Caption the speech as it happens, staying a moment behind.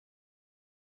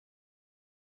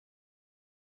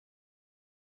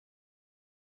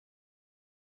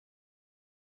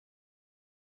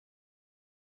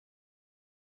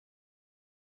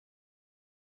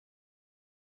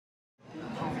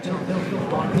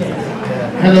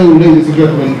Hello, ladies and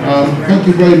gentlemen. Thank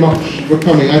you very much for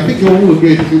coming. I think you'll all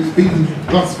agree that it's been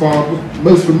thus far the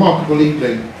most remarkable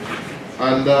evening.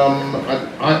 And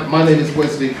my name is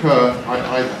Wesley Kerr.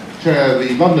 I chair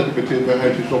the London Committee of the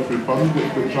Heritage Lottery Fund,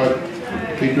 which I've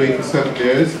been doing for 7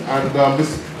 years. And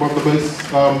this is one of the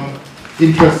most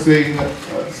interesting,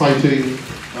 exciting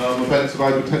events that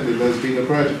I've attended. There's been a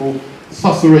veritable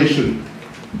susurration.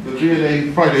 The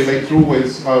V&A Friday nights are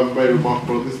always very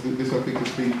remarkable. This I think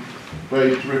has been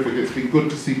very terrific. It's been good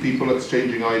to see people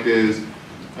exchanging ideas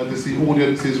and to see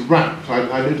audiences rapt.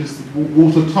 I noticed that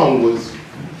Walter Tull was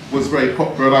very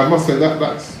popular, and I must say that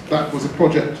was a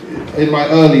project in my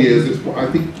early years. It's,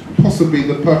 I think, possibly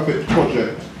the perfect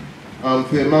project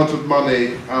for the amount of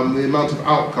money, the amount of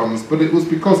outcomes, but it was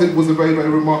because it was a very, very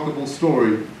remarkable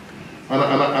story. And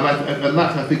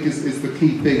that, I think, is the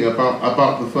key thing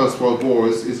about the First World War,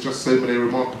 is just so many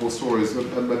remarkable stories.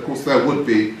 And of course there would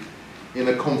be in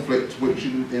a conflict which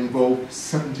involved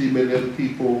 70 million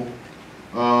people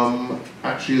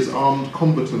actually as armed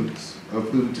combatants, of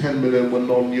whom 10 million were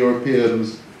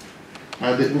non-Europeans.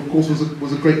 And it, of course,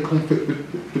 was a great conflict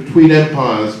between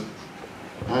empires.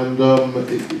 And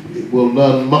it will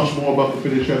learn much more about the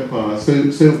British Empire.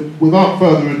 So without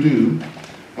further ado,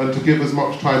 and to give as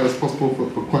much time as possible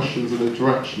for questions and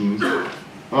interactions,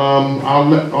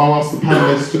 I'll ask the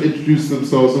panelists to introduce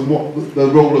themselves and what the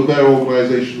role of their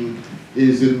organisation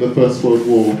is in the First World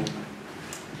War.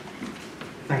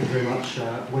 Thank you very much,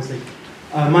 Wesley.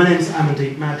 My name is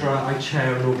Amandeep Madra. I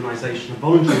chair an organisation, a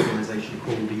voluntary organisation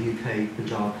called the UK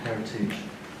Punjab Heritage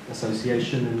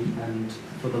Association, and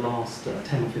for the last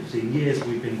 10 or 15 years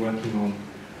we've been working on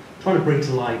trying to bring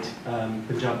to light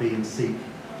Punjabi and Sikh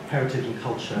heritage and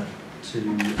culture to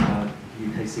the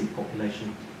UK Sikh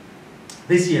population.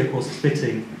 This year, of course, it's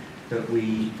fitting that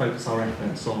we focus our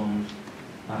efforts on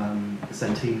the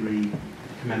centenary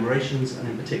commemorations, and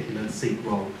in particular the Sikh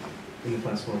role in the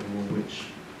First World War, which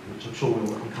I'm sure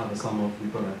we'll uncover some of.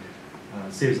 We've got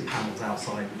a series of panels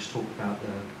outside which talk about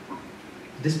the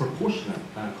disproportionate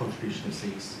contribution of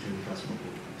Sikhs during the First World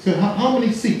War. So how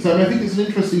many Sikhs? I think it's an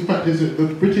interesting fact, is that the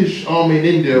British Army in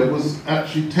India was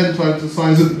actually 10 times the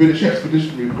size of the British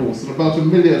Expeditionary Force, and about 1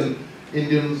 million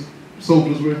Indian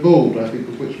soldiers were involved, I think,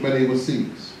 of which many were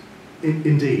Sikhs.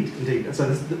 Indeed. And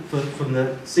so from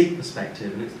the Sikh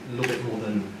perspective, and it's a little bit more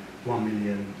than 1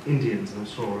 million Indians, and I'm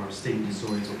sure our esteemed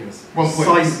historians will give us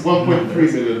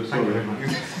 1.3 million, Thank you very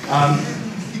much.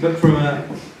 But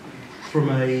from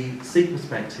a Sikh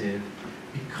perspective,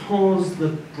 because the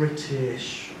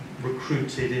British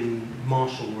recruited in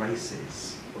martial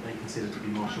races, what they considered to be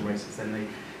martial races, then they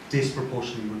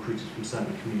disproportionately recruited from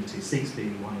certain communities, Sikhs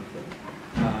being one of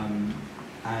them.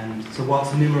 And so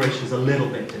whilst enumeration is a little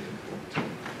bit difficult,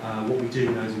 what we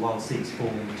do know is while Sikhs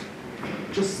formed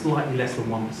just slightly less than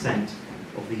 1%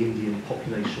 of the Indian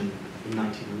population in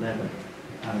 1911,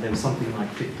 there was something like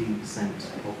 15%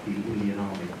 of the Indian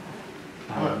army.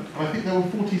 I think there were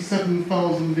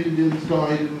 47,000 Indians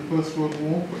died in the First World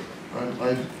War.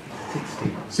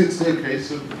 60, okay,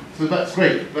 so that's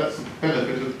great. That's the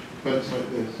benefit of events like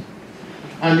this.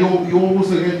 And you're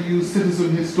also going to use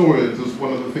citizen historians as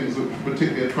one of the things that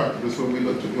particularly attracted us when we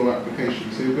looked at your application.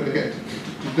 So you're going to get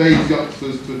today's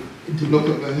youngsters to look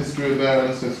at the history of their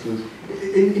ancestors.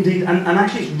 Indeed, and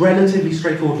actually it's relatively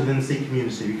straightforward within the Sikh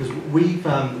community, because we've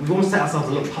almost set ourselves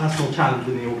a little personal challenge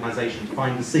within the organisation to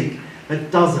find the Sikh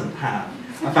that doesn't have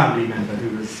a family member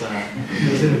who was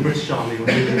in the British Army or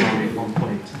the Indian Army at one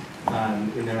point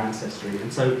in their ancestry.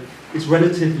 And so it's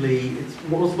relatively,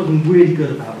 what's been really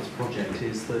good about this project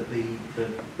is that the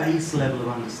base level of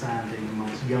understanding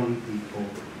amongst young people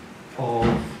of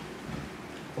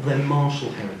their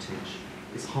martial heritage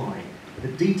is high. The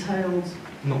details,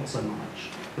 not so much.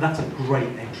 But that's a great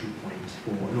entry point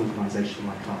for an organisation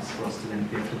like us, for us to then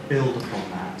be able to build upon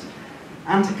that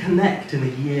and to connect in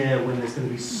a year when there's going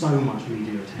to be so much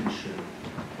media attention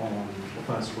on the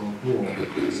First World War,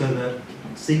 so that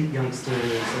Sikh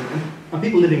youngsters and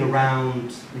people living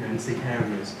around, in Sikh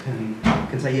areas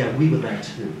can say, yeah, we were there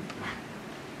too.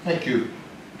 Thank you.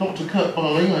 Dr. Kurt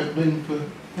Barling, I've known for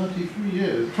 23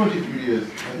 years. I think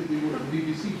we were at the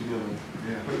BBC together.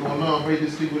 Yeah. But you are now a very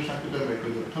distinguished academic.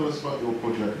 Tell us about your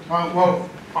project. Well,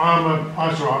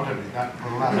 I'm sorry, I don't need that.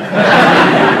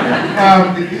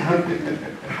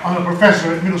 I'm a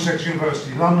professor at Middlesex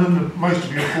University, London. Most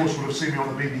of you, of course, will have seen me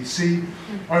on the BBC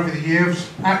over the years.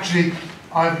 Actually,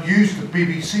 I've used the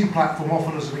BBC platform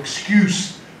often as an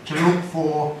excuse to look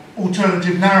for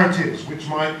alternative narratives which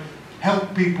might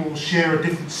help people share a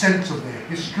different sense of their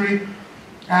history.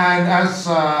 And as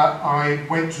I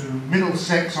went to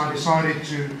Middlesex, I decided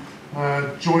to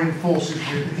joined forces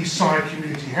with Eastside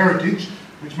Community Heritage,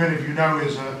 which many of you know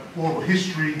is an oral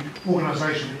history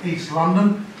organisation in East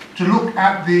London, to look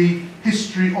at the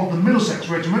history of the Middlesex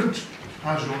Regiment.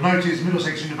 As you'll notice,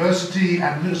 Middlesex University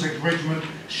and Middlesex Regiment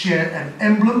share an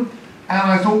emblem, and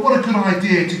I thought what a good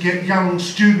idea to get young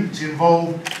students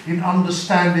involved in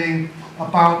understanding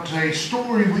about a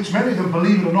story which many of them,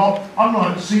 believe it or not,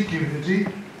 unlike the Sikh community,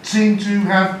 seem to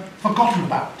have forgotten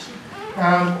about.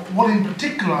 What in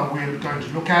particular we're going to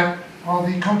look at are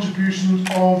the contributions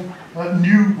of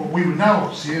what we would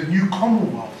now see as new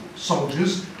Commonwealth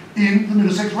soldiers in the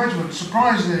Middlesex Regiment.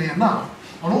 Surprisingly enough,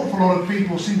 an awful lot of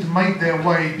people seem to make their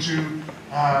way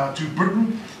to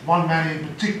Britain. One man in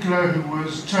particular who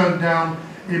was turned down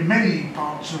in many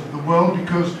parts of the world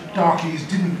because darkies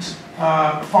didn't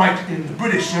fight in the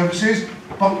British services,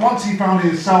 but once he found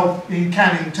himself in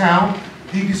Canning Town,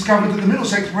 he discovered that the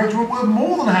Middlesex Regiment were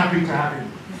more than happy to have him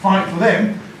fight for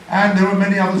them, and there were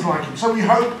many others like him. So we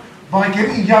hope by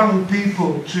getting young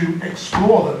people to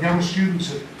explore, the young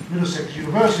students at Middlesex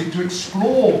University, to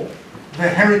explore the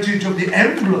heritage of the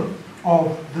emblem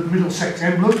of the Middlesex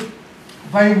emblem,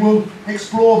 they will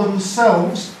explore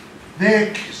themselves,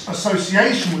 their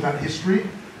association with that history,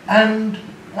 and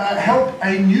help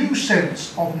a new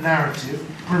sense of narrative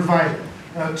prevail.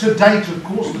 To date, of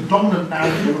course, the dominant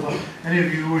narrative, any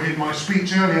of you who were in my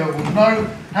speech earlier will know,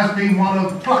 has been one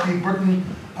of plucky Britain,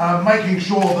 making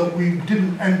sure that we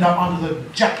didn't end up under the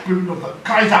jackboot of the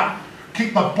Kaiser,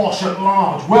 keep the Bosch at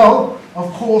large. Well,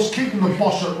 of course, keeping the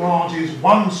Bosch at large is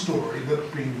one story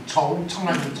that's been told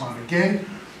time and time again.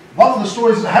 One of the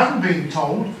stories that hasn't been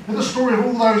told is the story of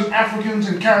all those Africans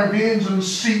and Caribbeans and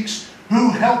Sikhs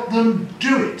who helped them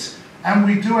do it. And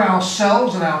we do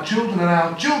ourselves and our children and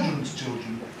our children's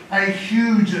children a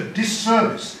huge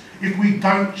disservice if we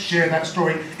don't share that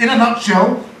story. In a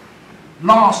nutshell,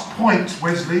 last point,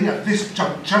 Wesley, at this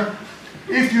juncture,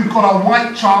 if you've got a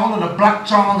white child and a black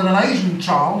child and an Asian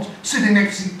child sitting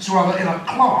next to each other in a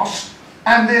class,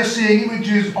 and they're seeing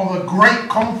images of a great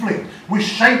conflict which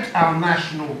shaped our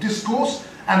national discourse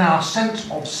and our sense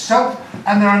of self,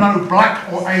 and there are no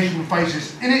black or Asian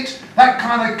faces in it, that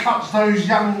kind of cuts those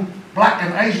young black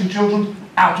and Asian children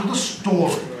out of the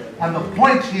story. And the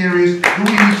point here is that we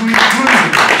need to include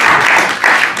them.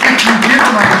 If you give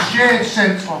them a shared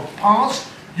sense of past,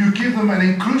 you give them an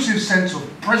inclusive sense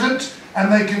of present,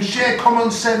 and they can share common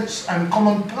sense and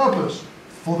common purpose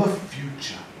for the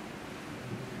future.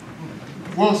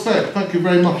 Well said. Thank you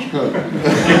very much, Kurt.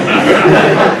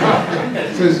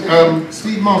 So,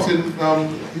 Steve Martin,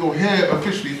 you're here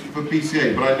officially for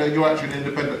BCA, but I know you're actually an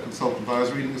independent consultant. I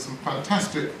was reading some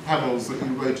fantastic panels that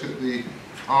you wrote at the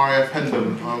RAF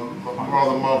Hendon, a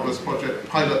rather marvellous project,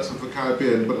 Pilots of the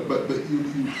Caribbean, but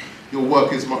your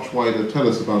work is much wider. Tell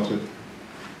us about it.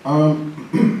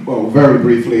 Well, very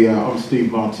briefly, I'm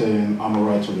Steve Martin. I'm a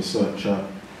writer, researcher.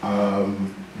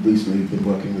 Recently been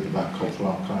working with the Black Cultural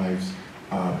Archives,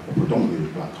 predominantly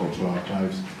with Black Cultural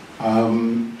Archives.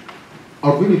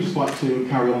 I'd really just like to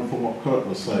carry on from what Kurt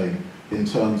was saying in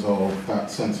terms of that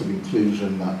sense of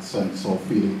inclusion, that sense of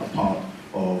feeling a part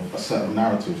of a set of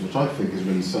narratives, which I think is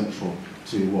really central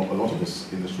to what a lot of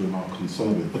us in this room are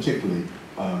concerned with, particularly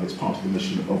it's part of the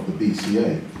mission of the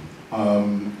BCA,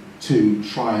 to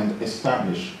try and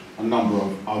establish a number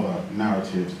of other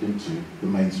narratives into the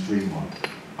mainstream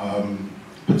one,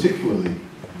 particularly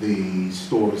the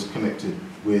stories connected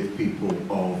with people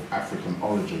of African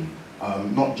origin,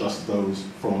 not just those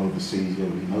from overseas. We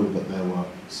know that there were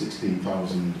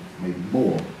 16,000, maybe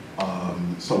more,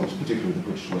 soldiers, particularly the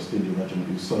British West India Regiment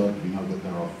who served. We know that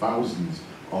there are thousands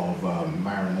of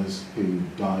mariners who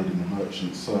died in the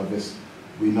merchant service.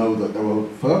 We know that there were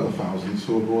further thousands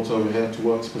who were brought over here to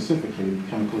work specifically in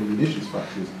chemical and munitions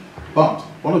factories. But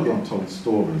one of the untold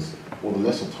stories, or the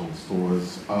lesser told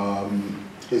stories,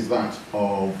 is that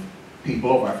of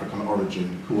people of African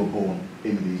origin who were born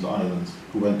in these islands,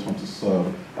 who went on to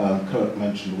serve. Kurt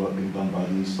mentioned the work being done by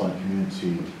the Eastside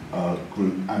Community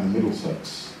Group and the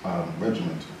Middlesex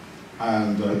Regiment.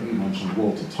 And you mentioned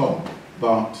Walter Tull.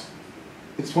 But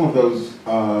it's one of those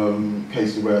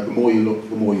cases where the more you look,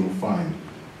 the more you'll find.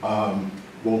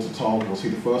 Walter Tull, was he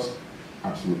the first?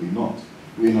 Absolutely not.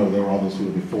 We know there are others who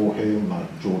were before him,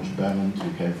 like George Bennant,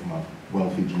 who came from a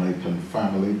wealthy Jamaican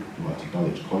family, who went to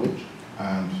Dulwich College,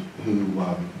 and who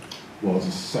was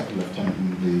a second lieutenant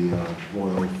in the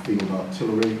Royal Field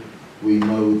Artillery. We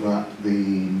know that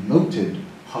the noted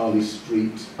Harley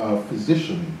Street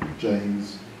physician,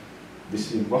 James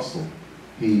Vivian Russell,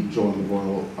 he joined the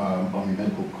Royal Army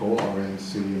Medical Corps,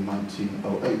 RAMC, in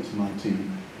 1908 to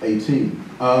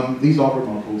 1918. These are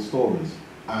remarkable stories,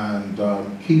 and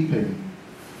keeping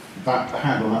that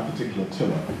hand on that particular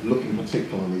tiller, looking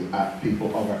particularly at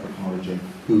people of African origin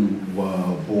who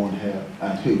were born here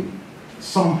and who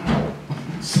somehow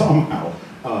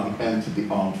entered the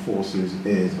armed forces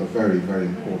is a very, very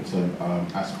important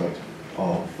aspect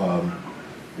of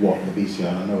what the BCI,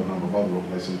 and I know a number of other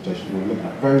organisations will look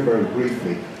at very, very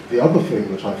briefly. The other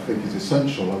thing which I think is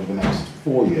essential over the next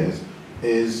 4 years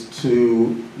is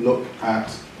to look at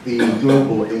the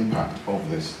global impact of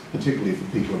this, particularly for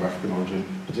people of African origin,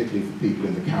 particularly for people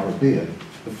in the Caribbean.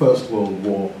 The First World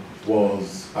War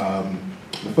was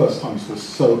the first time we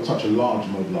saw such a large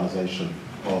mobilisation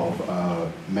of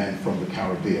men from the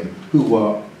Caribbean who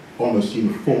were almost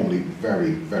uniformly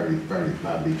very, very, very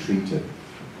badly treated.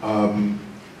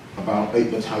 About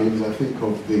 8 battalions, I think,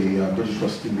 of the British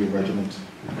West India Regiment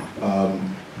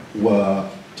were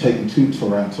taken to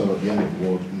Toronto at the end of the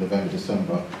war in November,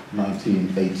 December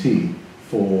 1918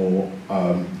 for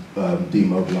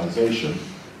demobilisation,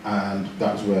 and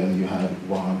that's when you had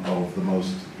one of the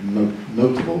most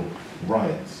notable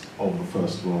riots of the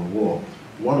First World War.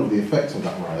 One of the effects of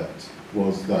that riot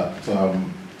was that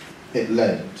it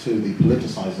led to the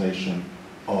politicisation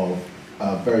of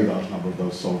a very large number of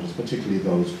those soldiers, particularly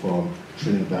those from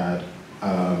Trinidad,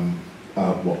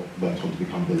 what went on to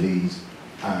become Belize,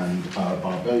 and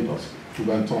Barbados, who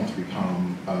went on to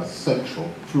become central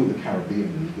through the Caribbean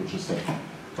League, which was set up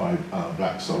by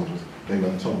black soldiers. They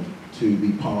went on to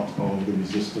be part of the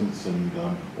resistance and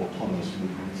autonomous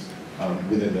movements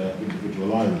within their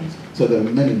individual islands. So there are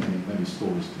many, many, many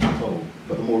stories to be told,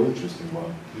 but the more interesting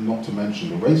one, not to mention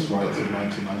the race riots of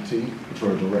 1919, which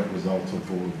were a direct result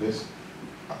of all of this.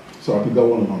 So I could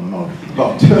go on and on and on,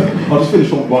 but I'll just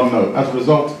finish on one note. As a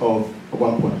result of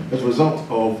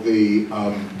the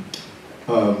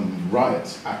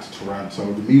riots at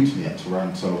Taranto, the mutiny at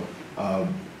Taranto,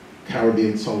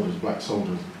 Caribbean soldiers, black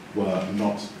soldiers, were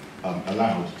not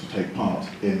allowed to take part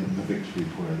in the victory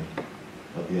parade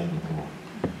at the end of the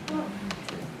war.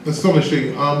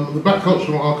 Astonishing. The Black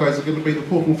Cultural Archives are going to be the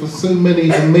portal for so many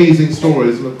amazing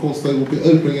stories, and of course they will be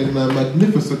opening in their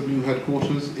magnificent new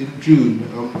headquarters in June.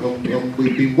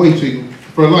 We've been waiting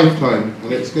for a lifetime,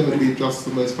 and it's going to be just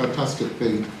the most fantastic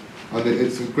thing. And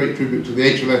it's a great tribute to the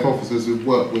HLF officers who've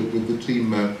worked with the team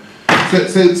there.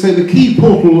 So the key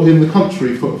portal in the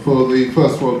country for the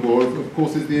First World War, of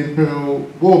course, is the Imperial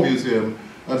War Museum.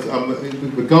 As,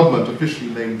 the government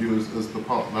officially named you as the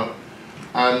partner,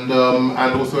 and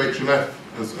also HLF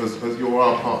as you're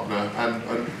our partner.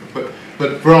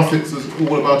 But for us, it's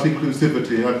all about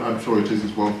inclusivity. I'm sure it is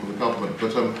as well for the government.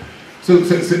 But so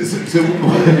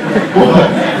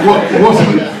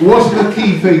what are the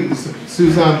key things,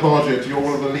 Suzanne Bargett? You're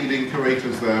one of the leading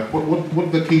curators there. What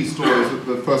are the key stories of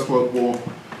the First World War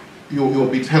you'll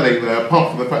be telling there,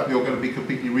 apart from the fact that you're going to be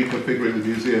completely reconfiguring the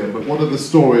museum? But what are the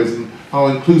stories, and how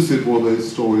inclusive will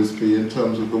those stories be in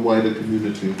terms of the wider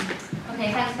community?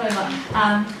 Okay, thanks very much.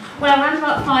 Well, around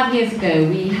about 5 years ago,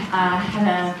 we had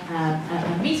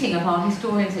a meeting of our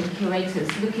historians and curators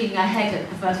looking ahead at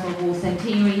the First World War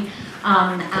centenary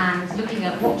and looking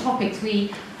at what topics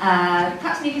we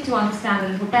perhaps needed to understand a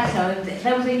little better. And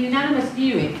there was a unanimous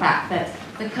view, in fact, that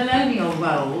the colonial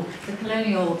role, the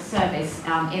colonial service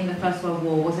in the First World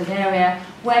War was an area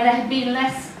where there had been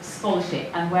less scholarship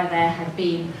and where there had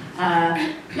been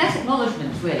less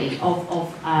acknowledgement, really, of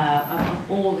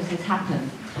all that had happened.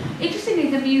 Interestingly,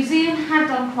 the museum had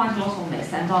done quite a lot on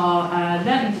this, and our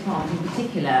learning department in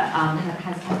particular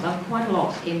has done quite a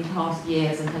lot in past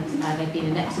years, and there'd been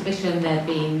an exhibition, there'd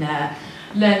been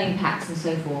learning packs and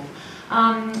so forth.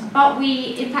 But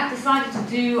we, in fact, decided to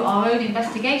do our own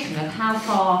investigation of how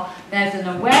far there's an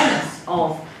awareness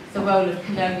of the role of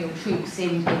colonial troops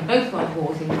in both World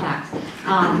Wars, in fact,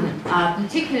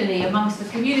 particularly amongst the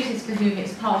communities for whom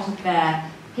it's part of their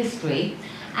history.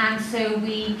 And so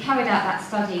we carried out that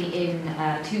study in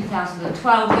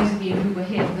 2012. Those of you who were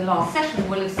here for the last session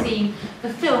will have seen the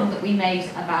film that we made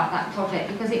about that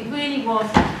project, because it really was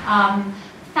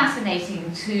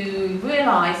fascinating to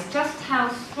realise just how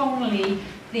strongly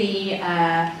the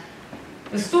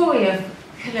story of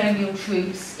colonial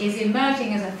troops is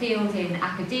emerging as a field in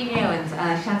academia, and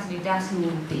Shantanu Das, who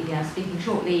will be speaking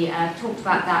shortly, talked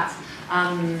about that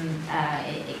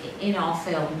in our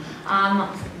film.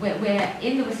 We're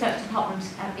in the research department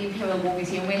at the Imperial War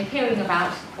Museum. We're hearing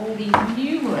about all these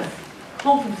numerous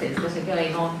conferences that are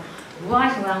going on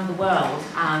right around the world,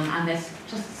 and there's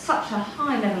just such a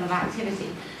high level of activity.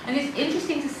 And it's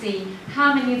interesting to see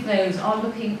how many of those are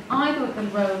looking either at the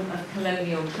role of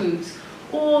colonial troops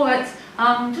or at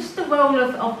just the role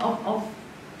of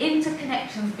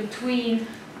interconnections between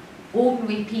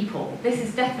ordinary people. This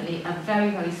is definitely a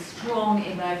very, very strong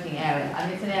emerging area,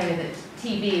 and it's an area that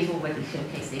TV is already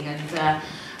showcasing,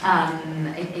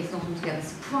 and it's not altogether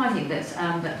surprising that,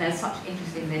 that there's such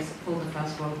interest in this for the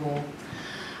First World War.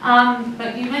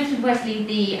 But you mentioned, Wesley,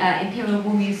 the Imperial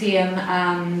War Museum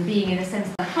being, in a sense,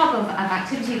 the hub of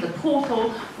activity, the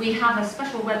portal. We have a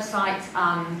special website,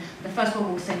 the First World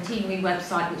War Centenary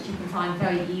website, which you can find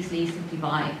very easily simply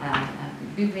by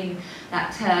Googling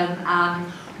that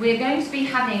term. We're going to be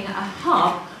having a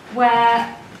hub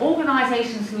where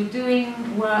organisations who are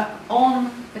doing work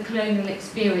on the colonial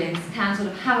experience can sort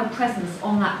of have a presence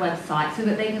on that website so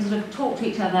that they can sort of talk to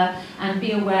each other and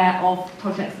be aware of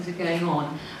projects that are going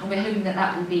on. And we're hoping that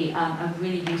that will be a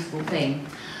really useful thing.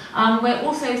 We're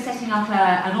also setting up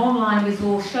an online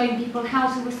resource showing people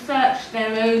how to research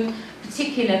their own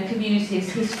particular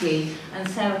community's history. And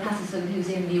Sarah Patterson, who's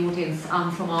in the audience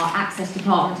from our Access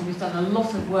Department, who's done a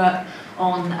lot of work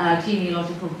on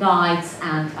genealogical guides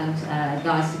and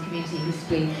guides to community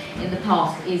history in the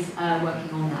past, is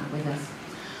working on that with us.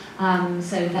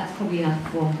 So that's probably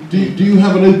enough for... Do you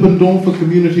have an open door for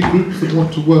community groups that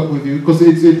want to work with you? Because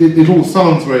it all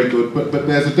sounds very good, but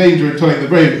there's a danger in telling the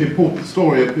very important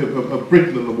story of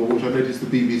Britain and the war, which I noticed the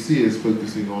BBC is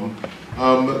focusing on,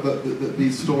 that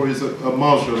these stories are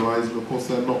marginalised, and of course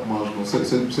they're not marginal.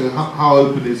 So how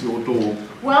open is your door?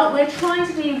 Well, we're trying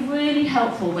to be really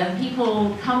helpful. When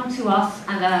people come to us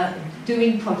and are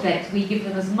doing projects, we give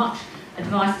them as much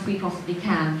advice as we possibly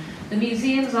can. The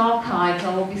museum's archives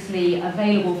are obviously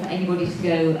available for anybody to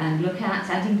go and look at,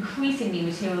 and increasingly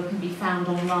material can be found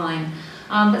online.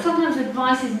 But sometimes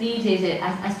advice is needed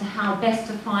as to how best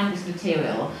to find this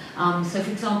material. So,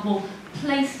 for example,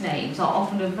 place names are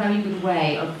often a very good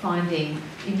way of finding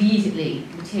immediately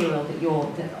material that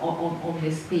you're on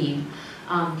this theme.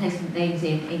 Place names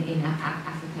in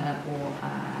Africa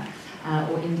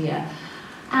or India.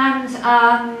 And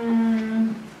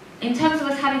in terms of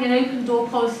us having an open door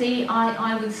policy,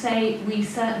 I would say we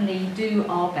certainly do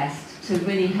our best to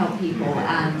really help people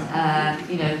and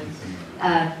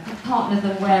partner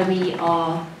them where we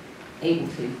are able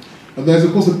to. And there's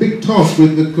of course a big task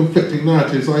with the conflicting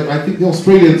narratives. I think the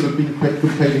Australians have been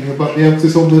complaining about the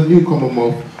emphasis on the new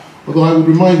Commonwealth, although I would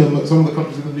remind them that some of the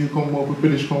countries in the new Commonwealth were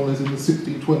British colonies in the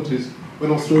 1620s,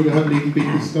 when Australia hadn't even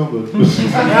been discovered.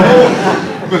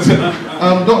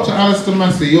 Dr. Alistair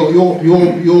Massey,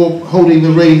 you're holding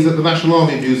the reins at the National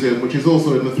Army Museum, which is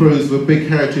also in the throes of a big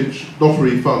heritage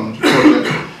lottery fund project.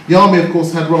 The Army, of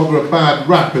course, had rather a bad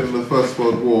rap in the First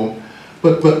World War.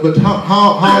 But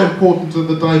how important are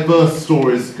the diverse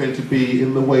stories going to be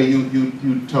in the way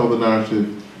you tell the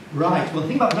narrative? Right. Well, the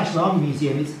thing about the National Army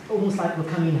Museum is almost like we're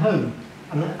coming home.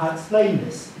 And I'll explain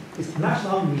this. The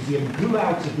National Army Museum grew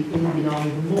out of the Indian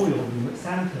Army Memorial Room at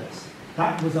Sandhurst.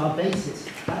 That was our basis.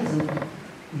 That is, in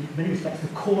many respects, the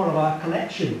core of our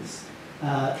collections.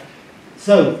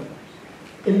 So,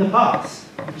 in the past,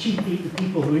 the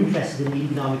people who were interested in the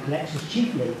Indian Army collections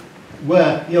chiefly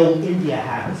were the old India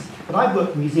hands. But I've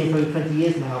worked in the museum for over 20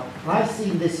 years now, and I've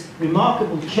seen this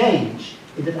remarkable change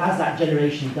in that as that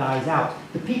generation dies out,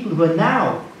 the people who are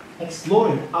now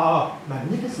exploring our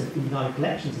magnificent Indian Army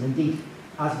collections, and indeed,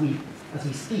 as we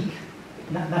speak,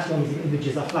 National Museum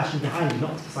images are flashing behind me,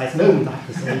 not at a precise moment, I have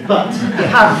to say, but they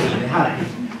have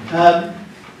been.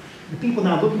 The people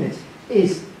now looking at it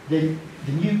is the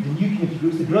new community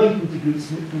groups, the growing community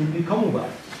groups in the new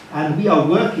Commonwealth. And we are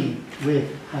working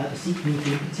with the Sikh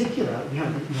community in particular. We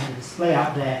have a display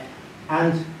out there.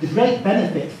 And the great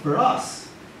benefit for us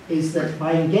is that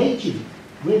by engaging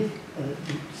with the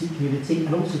Sikh community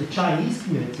and also the Chinese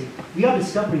community, we are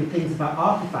discovering things about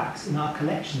artifacts in our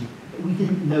collection that we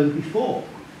didn't know before.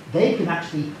 They can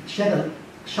actually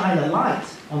shine a light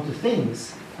onto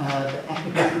things, the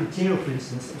ethnographic material, for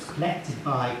instance, that was collected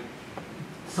by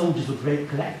soldiers or great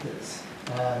collectors,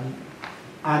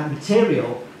 and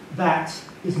material that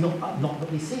is not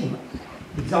what we've seen.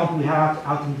 The example we have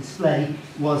out in display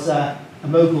was a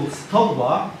Mogul's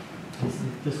tulwar. This is the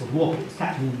First World War, it was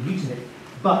captured in the mutiny,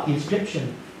 but the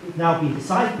inscription, now being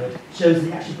deciphered, shows that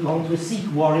it actually belonged to a Sikh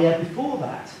warrior before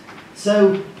that.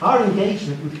 So our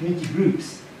engagement with community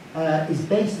groups is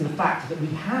based on the fact that we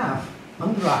have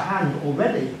under our hand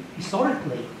already,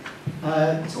 historically,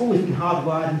 it's always been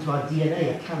hardwired into our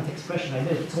DNA, a cant expression. I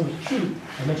know it's always true.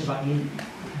 I mentioned about the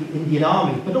Indian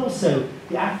Army, but also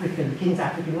the King's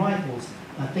African Rifles,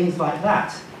 things like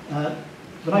that.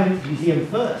 When I went to the museum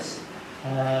first,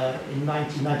 in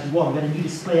 1991, we had a new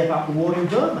display about the war in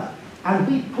Burma, and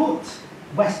we put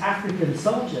West African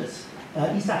soldiers,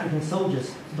 East African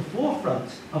soldiers, to the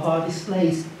forefront of our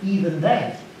displays even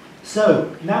then.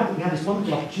 So now that we have this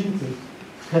wonderful opportunity,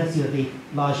 courtesy of the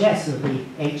largesse of the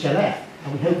HLF,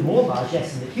 and we hope more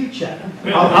largesse in the future,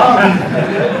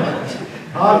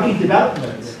 Our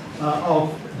redevelopment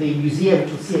of the museum,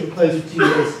 which will see it close for 2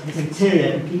 years, its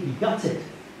interior completely gutted,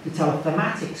 to tell a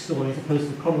thematic story as opposed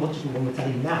to the chronological one we're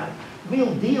telling now,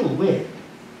 will deal with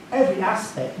every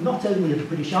aspect, not only of the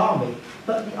British Army,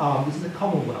 but the armies of the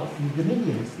Commonwealth and the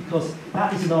Dominions, because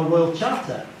that is in our Royal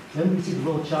Charter. When we see the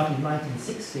Royal Charter in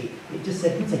 1960, it just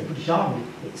said, it didn't say British Army,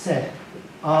 it said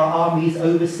our armies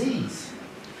overseas.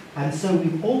 And so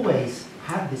we've always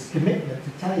had this commitment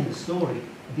to telling the story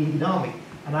of the Indian Army.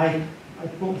 And I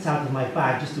brought this out of my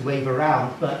bag just to wave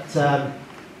around, but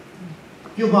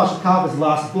Field Marshal Carver's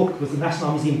last book was the National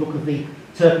Army Museum book of the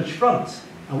Turkish Front.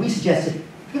 And we suggested,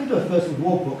 if you're going to do a First World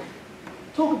War book,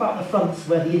 talk about the fronts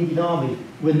where the Indian Army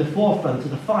were in the forefront of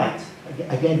the fight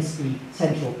against the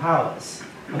Central Powers.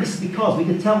 And this is because we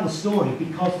can tell the story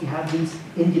because we have these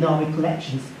Indian Army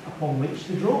collections upon which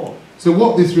to draw. So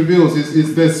what this reveals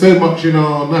is there's so much in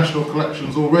our national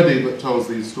collections already that tells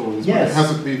these stories, yes, but it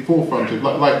hasn't been forefronted,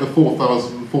 like the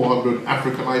 4,400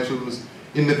 African items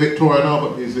in the Victoria and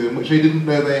Albert Museum, which they didn't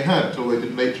know they had till they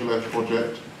did Nature Left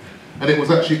project. And it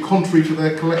was actually contrary to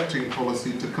their collecting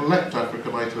policy to collect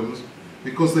African items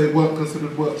because they weren't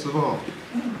considered works of art.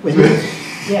 Well,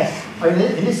 yes, I mean,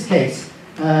 in this case,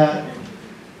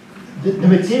 the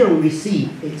material we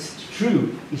see, it's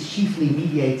true, is chiefly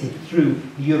mediated through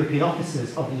the European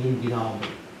officers of the Indian Army.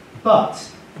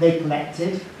 But they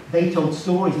collected, they told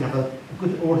stories. We have a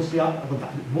good oral history,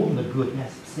 more than a good,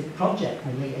 specific project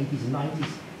in the late 80s and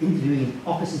 90s, interviewing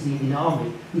officers of the Indian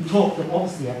Army who talked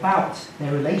obviously about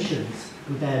their relations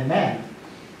with their men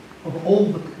of all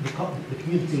the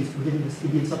communities within the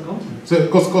Indian subcontinent. So,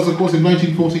 because of course in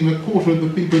 1914 a quarter of the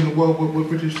people in the world were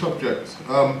British subjects.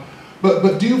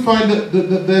 But do you find that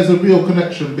there's a real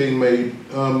connection being made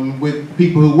with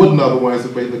people who wouldn't otherwise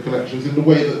have made the connections in the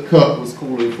way that Kurt was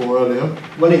calling for earlier?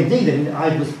 Well, indeed, and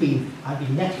I've been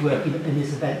networking in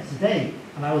this event today,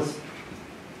 and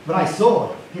when I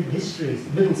saw Hidden Histories,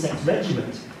 Middlesex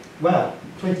Regiment, well,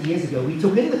 20 years ago, we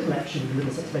took in the collection of the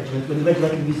Middlesex Regiment when the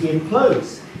Regimental Museum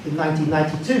closed in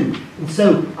 1992. And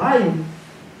so I'm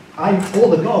all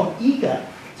the God eager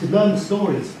to learn the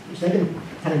stories, which they're going to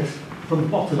tell us from the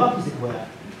bottom up, as it were.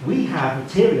 We have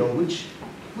material which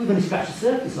we've only scratched the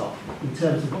surface of in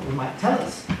terms of what they might tell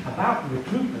us about the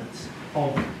recruitment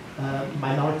of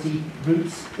minority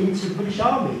groups into the British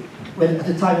Army, when at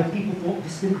a time when people thought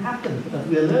this didn't happen, but as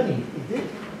we are learning, it did.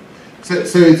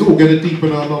 So it's all going to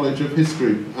deepen our knowledge of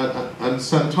history. And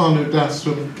Santanu Das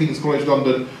from King's College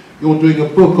London, you're doing a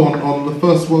book on the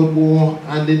First World War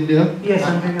and India. Yes,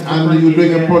 I'm doing a book and you're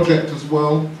doing a project as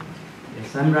well.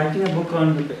 Yes, I'm writing a book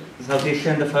on South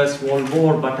Asia and the First World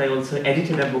War, but I also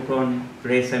edited a book on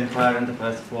race empire and the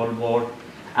First World War.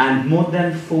 And more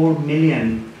than 4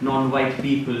 million non-white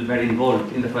people were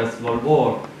involved in the First World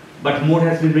War. But more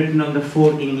has been written on the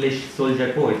 4 English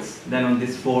soldier poets than on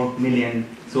these 4 million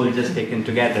soldiers taken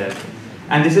together.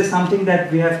 And this is something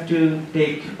that we have to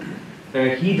take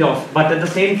heed of. But at the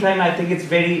same time, I think it's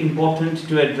very important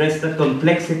to address the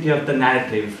complexity of the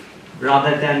narrative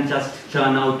rather than just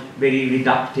churn out very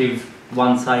reductive,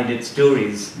 one-sided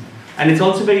stories. And it's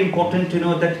also very important to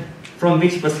know that from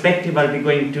which perspective are we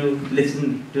going to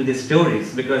listen to these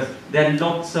stories, because there are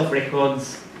lots of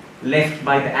records left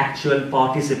by the actual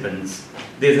participants.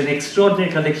 There's an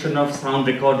extraordinary collection of sound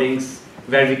recordings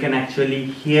where we can actually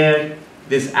hear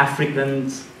these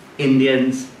Africans,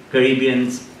 Indians,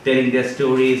 Caribbeans telling their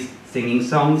stories, singing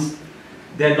songs.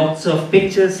 There are lots of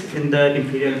pictures in the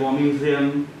Imperial War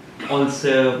Museum,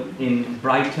 also in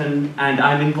Brighton, and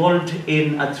I'm involved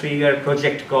in a 3-year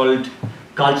project called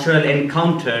Cultural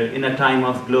Encounter in a Time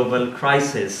of Global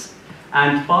Crisis.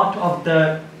 And part of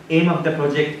the aim of the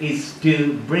project is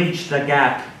to bridge the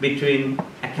gap between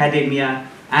academia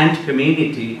and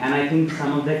community. And I think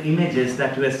some of the images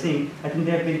that we are seeing, I think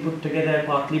they have been put together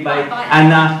partly by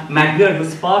Anna McGuire,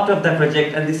 who's part of the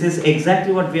project. And this is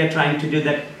exactly what we are trying to do,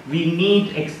 that we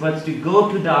need experts to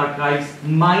go to the archives,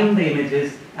 mine the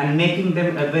images, and making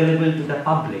them available to the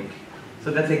public.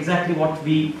 So that's exactly what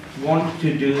we want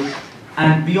to do.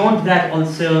 And beyond that,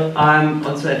 also, I'm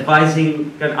also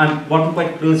advising, I'm working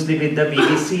quite closely with the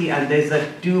BBC, and there's a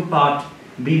 2-part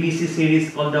BBC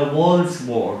series called The World's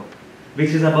War,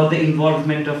 which is about the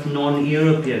involvement of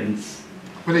non-Europeans.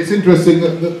 But it's interesting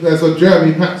that there's a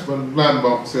Jeremy Paxman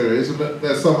Landmark series, and that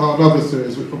there's somehow another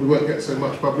series which probably won't get so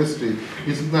much publicity.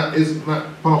 Isn't that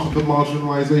part of the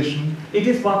marginalisation? It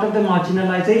is part of the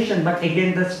marginalisation, but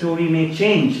again the story may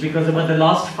change, because over the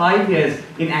last 5 years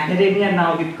in academia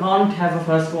now, you can't have a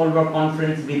First World War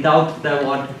conference without the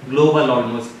word global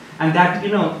almost. And that,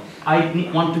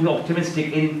 I want to be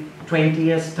optimistic in 20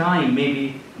 years' time,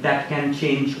 maybe that can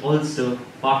change also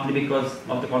partly because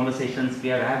of the conversations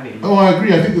we are having. Oh, I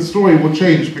agree. I think the story will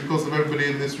change because of everybody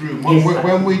in this room. Yes,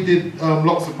 When we did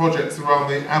lots of projects around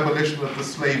the abolition of the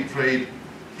slave trade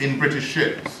in British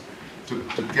ships,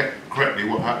 to get correctly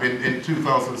what happened in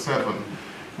 2007,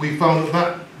 we found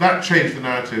that changed the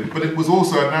narrative, but it was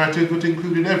also a narrative that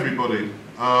included everybody.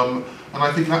 And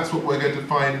I think that's what we're going to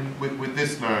find with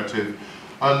this narrative.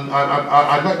 And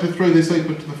I'd like to throw this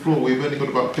open to the floor. We've only got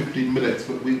about 15 minutes,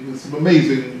 but there's some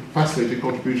amazing, fascinating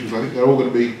contributions. I think they're all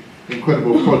going to be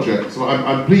incredible projects. So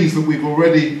I'm pleased that we've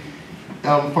already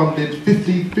funded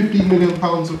 £50 million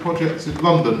of projects in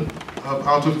London,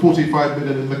 out of 45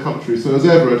 million in the country. So as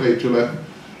ever at HLF,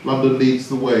 London leads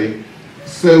the way.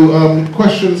 So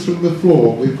questions from the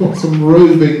floor. We've got some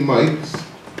roving mics,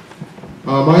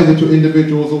 either to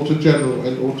individuals or to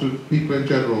or to people in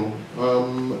general.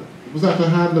 Was that a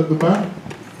hand at the back?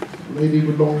 Lady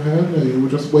with long hair? No, you were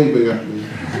just waving at me.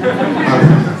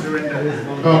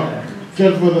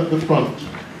 Gentleman at the front,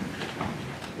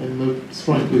 in the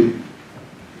striped.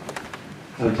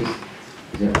 I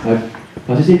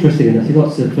was just interested in, I see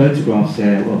lots of photographs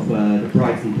there of the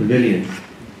Brighton Pavilion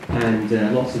and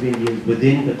lots of Indians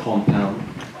within the compound,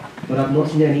 but I've not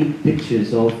seen any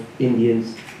pictures of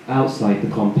Indians outside the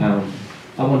compound.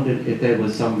 I wondered if there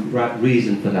was some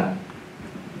reason for that.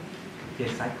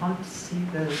 Yes, I can't see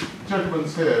the...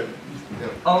 Gentleman's here. Yeah.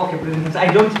 Oh, okay, brilliant.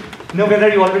 I don't know whether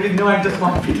you already know, I just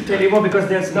wanted to tell you more because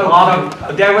there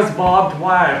was barbed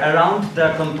wire around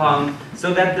the compound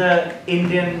so that the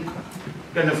Indian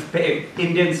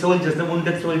soldiers, the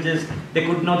wounded soldiers, they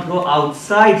could not go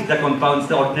outside the compounds,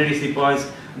 the ordinary sepoys,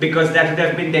 because that would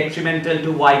have been detrimental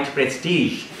to white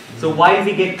prestige. So while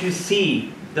we get to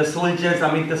see the soldiers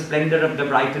amid the splendor of the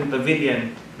Brighton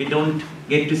Pavilion, we don't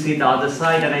get to see the other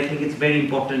side, and I think it's very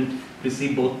important to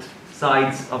see both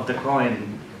sides of the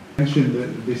coin. You mentioned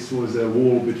that this was a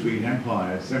war between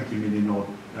empires, 70 million odd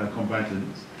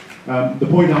combatants. The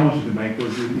point I wanted to make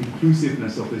was the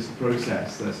inclusiveness of this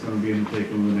process that's going to be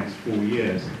undertaken in the next 4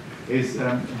 years is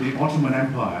the Ottoman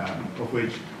Empire, of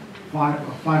which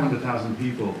 500,000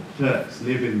 people, Turks,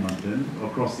 live in London,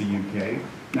 across the UK.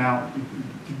 Now,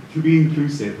 to be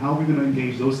inclusive, how are we going to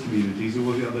engage those communities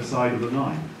who are the other side of the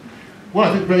line? Well,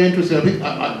 I think very interesting. I think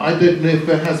I don't know if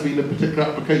there has been a particular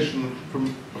application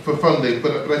for funding,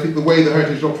 but I think the way the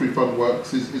Heritage Lottery Fund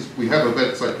works is we have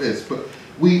events like this, but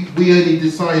we only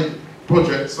decide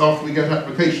projects after we get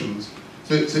applications.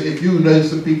 So if you know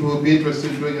some people who would be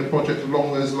interested in doing a project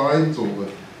along those lines,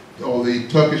 or the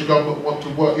Turkish government want to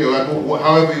work, or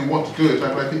however you want to do it,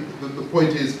 I think the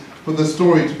point is for the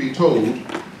story to be told,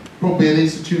 probably an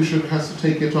institution has to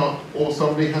take it up, or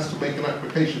somebody has to make an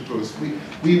application to us.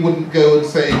 We wouldn't go and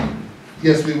say,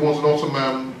 yes, we want an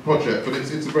Ottoman project, but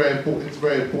it's a very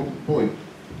important point.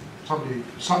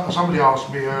 Somebody asked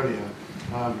me earlier.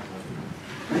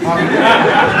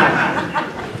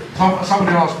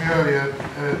 Somebody asked me earlier,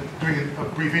 doing a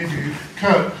brief interview,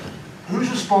 Kurt, whose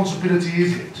responsibility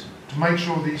is it to make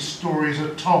sure these stories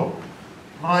are told?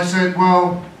 And I said,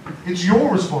 well, it's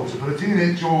your responsibility, and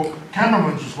it's your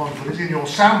cameraman's responsibility, and your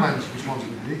soundman's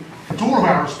responsibility. It's all of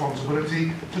our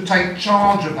responsibility to take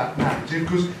charge of that narrative,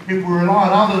 because if we rely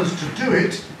on others to do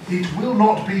it, it will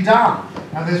not be done.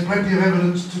 And there's plenty of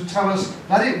evidence to tell us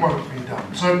that it won't be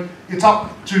done. So it's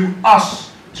up to us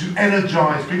to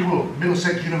energise people at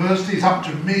Middlesex University. It's up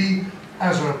to me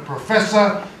as a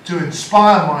professor to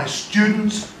inspire my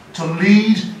students to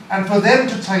lead and for them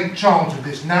to take charge of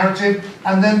this narrative,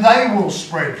 and then they will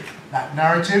spread that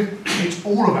narrative. It's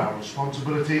all of our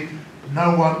responsibility,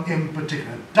 no one in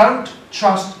particular. Don't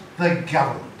trust the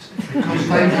government, because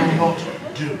they will not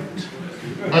do it.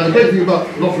 And the great thing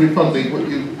about lottery funding,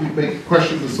 you may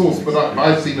question the source, but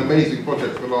I've seen amazing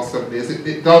projects for the last 7 years.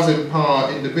 It does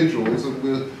empower individuals, and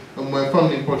we're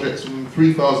funding projects from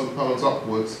 £3,000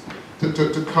 upwards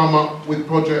to come up with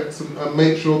projects and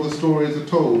make sure the stories are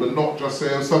told, and not just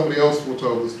say, oh, somebody else will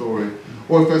tell the story.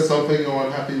 Or if there's something you're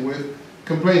unhappy with,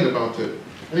 complain about it.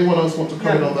 Anyone else want to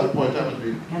comment on that point, haven't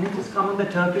we? Can I just comment on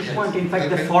the Turkish point? In fact,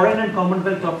 the Foreign and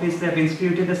Commonwealth Office, they have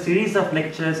instituted a series of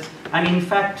lectures, and in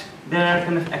fact, there are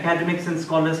kind of academics and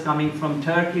scholars coming from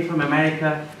Turkey, from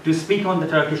America, to speak on the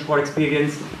Turkish war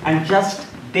experience. And just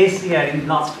this year, in the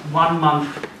last 1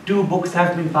 month, 2 books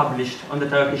have been published on the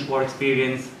Turkish war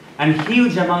experience, and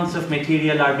huge amounts of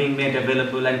material are being made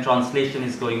available, and translation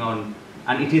is going on.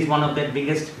 And it is one of the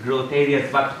biggest growth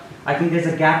areas, but I think there's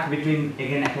a gap between,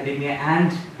 again, academia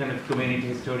and kind of community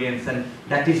historians, and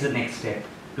that is the next step,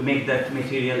 to make that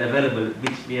material available,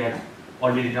 which we have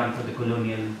already done for the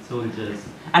colonial soldiers.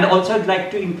 And also I'd like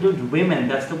to include women.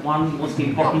 That's the one most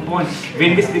important point.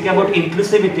 When we speak about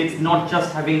inclusivity, it's not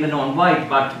just having the non-white,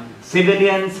 but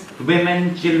civilians,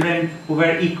 women, children who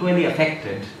were equally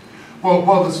affected?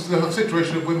 Well, the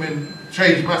situation of women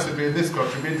changed massively in this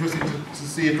country. It'd be interesting to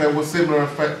see if there were similar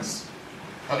effects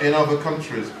in other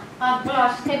countries. Well, I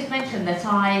was just going to mention that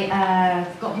I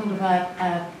got hold of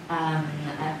a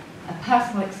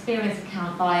personal experience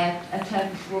account by a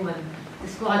Turkish woman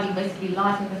describing basically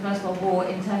life in the First World War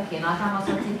in Turkey, and I found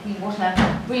myself thinking what a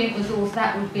brilliant resource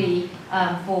that would be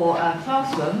for a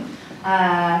classroom.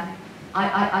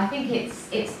 I think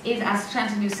it's as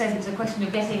Shantanu says, it's a question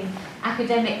of getting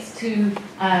academics to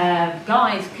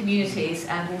guide communities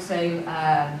and also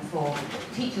for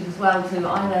teachers as well to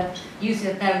either use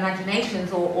their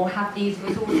imaginations or have these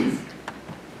resources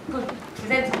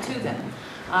presented to them.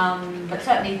 But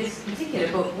certainly this particular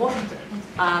book wasn't,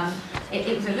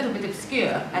 it was a little bit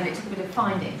obscure and it took a bit of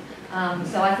finding.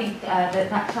 So I think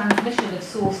that transmission of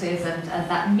sources and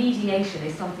that mediation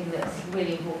is something that's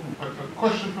really important. A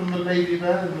question from the lady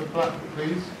there in the black,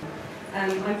 please.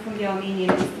 I'm from the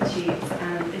Armenian Institute,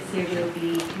 and this year we'll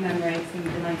be commemorating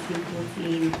the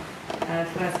 1914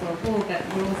 First World War, but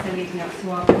we're also leading up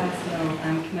to our personal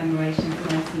commemoration of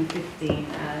 1915,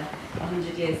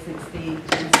 100 years since the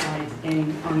genocide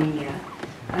in Armenia.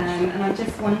 And I'm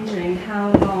just wondering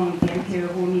how long the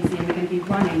Imperial War Museum are going to be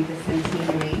running the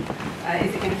centenary.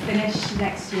 Is it going to finish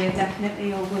next year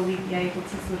definitely, or will we be able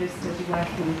to sort of still be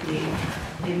working with you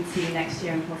into next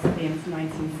year and possibly into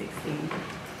 1916?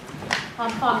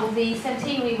 Fine. Well, the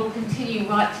centenary will continue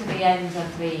right to the end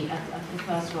of the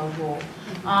First World War.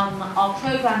 Our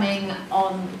programming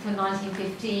for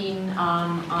 1915,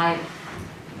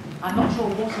 I'm not sure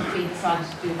what has been decided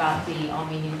to do about the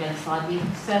Armenian genocide. We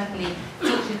certainly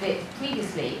featured it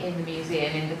previously in the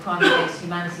museum in the Crime Against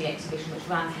Humanity exhibition, which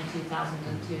ran from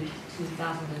 2002 to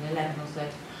 2011 or so.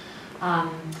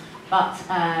 But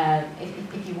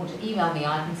if you want to email me,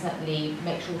 I can certainly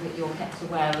make sure that you're kept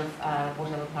aware of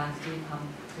whatever plans do come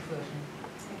to fruition.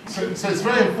 So it's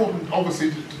very important,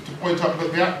 obviously, to point out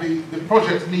that the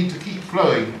projects need to keep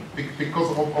flowing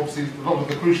because obviously a lot of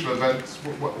the crucial events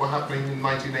were happening in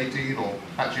 1918 or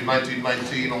actually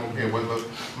 1919 or when the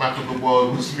map of the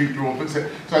world was redrawn. So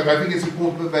I think it's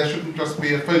important that there shouldn't just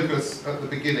be a focus at the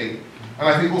beginning. And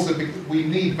I think also we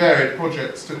need varied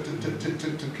projects to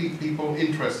keep people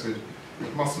interested.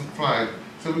 It mustn't flag.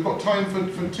 So we've got time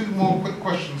for two more quick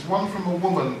questions. One from a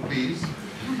woman, please,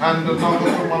 and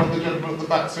another from one of the gentlemen at the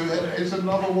back. So is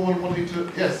another woman wanting to...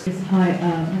 Yes. Hi,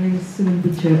 my name is Suman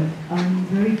Butcher. I'm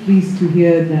very pleased to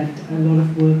hear that a lot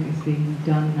of work is being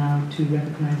done now to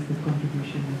recognize the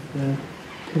contribution of the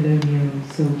colonial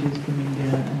soldiers from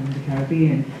India and the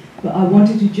Caribbean. But I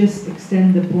wanted to just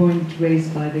extend the point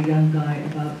raised by the young guy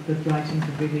about the Brighton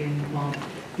Pavilion bomb,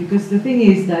 because the thing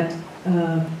is that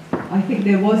I think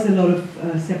there was a lot of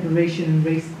separation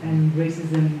and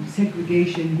racism,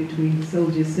 segregation between the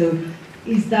soldiers. So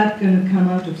is that going to come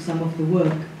out of some of the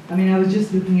work? I mean, I was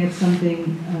just looking at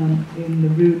something in the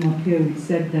room up here which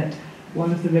said that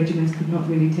one of the regiments could not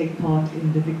really take part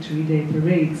in the Victory Day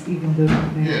parades, even though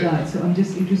they had died. So I'm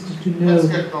just interested to know,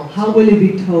 how will it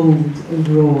be told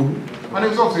overall? And it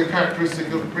was obviously a characteristic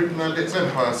of Britain and its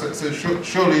empire, so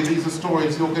surely these are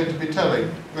stories you're going to be telling,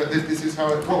 that this is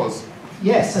how it was.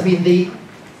 Yes, I mean,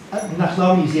 at the National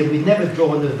Army Museum, we've never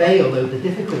drawn a veil over the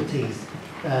difficulties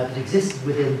that existed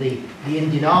within the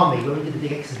Indian Army. When we did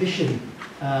the exhibition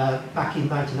back in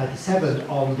 1997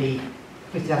 on the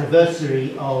 50th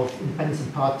anniversary of independence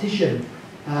and partition,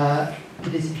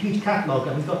 with this huge catalogue,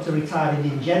 and we've got a retired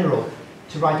Indian general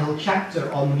to write a whole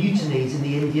chapter on mutinies in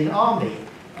the Indian Army.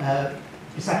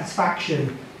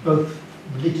 Dissatisfaction, both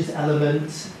religious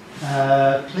elements,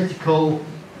 political,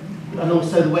 and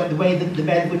also the way that the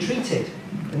men were treated.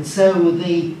 And so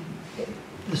the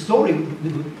story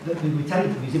that we were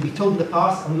telling the museum, we told in the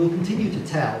past and we will continue to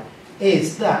tell,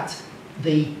 is that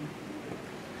the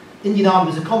Indian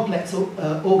Army was a complex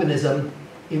organism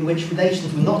in which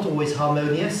relations were not always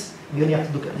harmonious. We only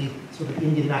have to look at the sort of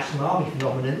Indian National Army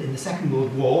phenomenon in the Second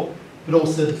World War, but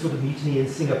also the sort of mutiny in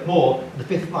Singapore, the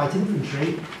 5th Light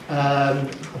Infantry, a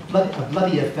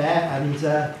bloody affair,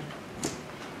 and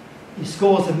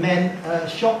scores of men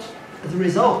shot as a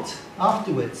result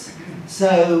afterwards.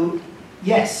 So,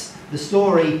 yes, the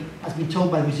story has been told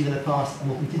by the museum in the past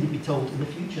and will continue to be told in the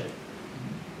future.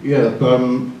 Yeah,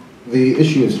 the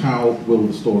issue is how will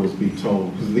the stories be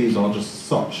told, because these are just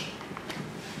such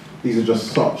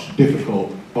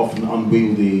difficult, often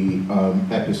unwieldy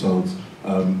episodes,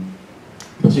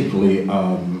 particularly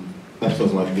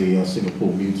episodes like the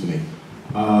Singapore Mutiny,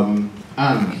 and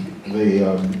the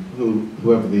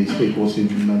whoever the speaker was who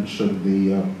mentioned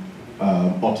the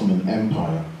Ottoman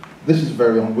Empire. This is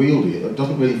very unwieldy. It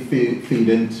doesn't really feed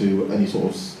into any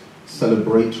sort of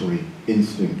celebratory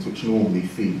instincts which normally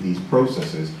feed these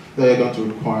processes, they are going to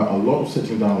require a lot of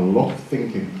sitting down, a lot of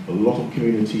thinking, a lot of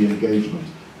community engagement,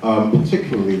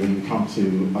 particularly when you come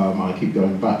to, I keep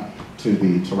going back to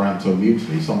the Taranto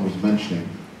mutiny. Someone was mentioning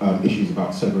issues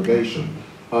about segregation.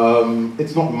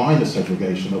 It's not minor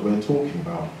segregation that we're talking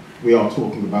about. We are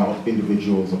talking about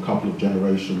individuals a couple of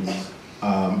generations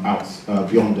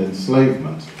beyond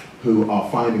enslavement who are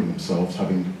finding themselves,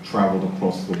 having travelled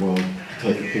across the world to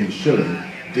take the King's shilling,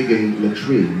 digging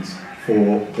latrines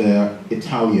for their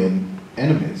Italian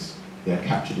enemies, their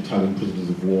captured Italian prisoners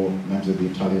of war, members of the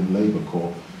Italian Labour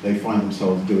Corps. They find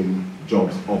themselves doing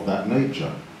jobs of that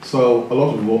nature. So a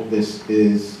lot of what this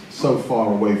is so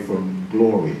far away from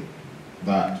glory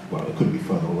that, well, it couldn't be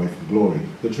further away from glory.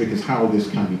 The trick is how this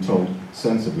can be told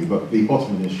sensibly, but the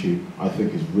Ottoman issue, I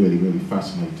think, is really, really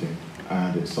fascinating,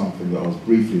 and it's something that I was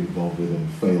briefly involved with and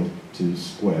failed to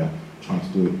square, trying to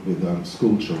do it with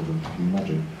school children, can you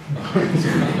imagine,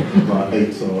 about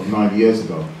 8 or 9 years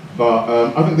ago.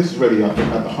 But I think this is really at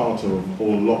the heart of a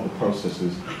lot of the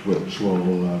processes which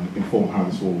will inform how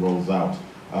this all rolls out.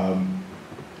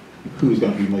 Who's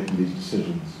going to be making these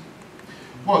decisions?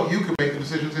 Well, you can make the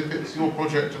decisions if it's your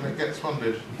project and it gets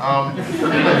funded.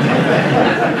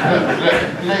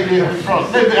 Lady in the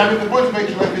front. No, but I mean, the point of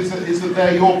HLF is that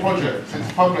they're your projects.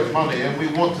 It's public money, and we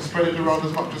want to spread it around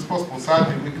as much as possible.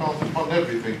 Sadly, we can't fund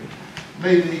everything.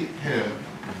 Lady here.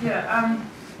 Yeah.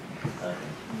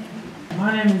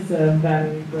 My name is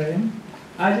Valerie Graham.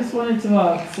 I just wanted to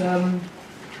ask,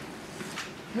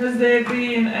 has there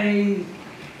been a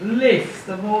list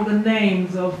of all the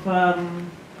names of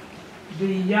the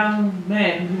young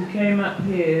men who came up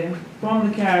here from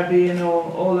the Caribbean or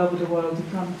all over the world to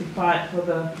come to fight for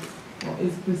what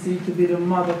is perceived to be the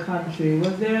mother country?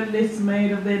 Was there a list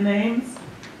made of their names?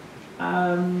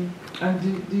 And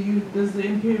does the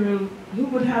Imperial, who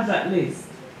would have that list,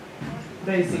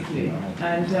 basically?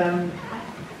 And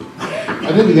I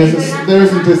don't think there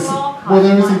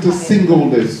isn't a single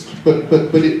list, but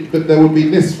there would be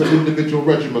lists for individual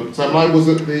regiments. I was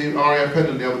at the RAF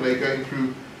Pennant the other day going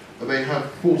through. They have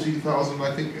 40,000,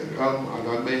 I think,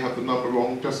 I may have the number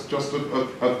wrong, just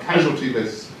of casualty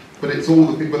lists, but it's all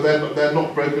the people. They're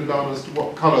not broken down as to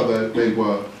what colour they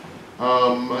were,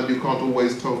 and you can't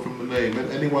always tell from the name. And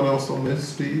anyone else on this,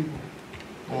 Steve,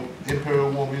 or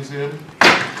Imperial War Museum?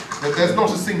 There's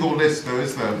not a single list, though,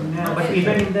 is there? No, but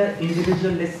even in the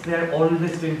individual lists, there are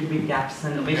always going to be gaps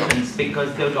and omissions,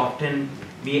 because there would often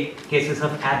be cases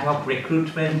of ad hoc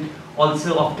recruitment.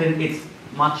 Also, often it's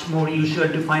much more usual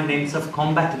to find names of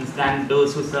combatants than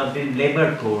those who served in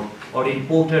Labour Corps or in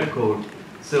Porter Corps.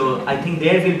 So I think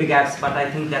there will be gaps, but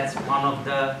I think that's one of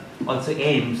the also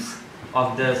aims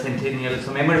of the centennial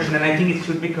commemoration, and I think it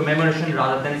should be commemoration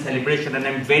rather than celebration. And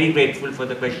I'm very grateful for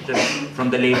the question from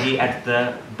the lady at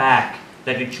the back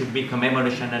that it should be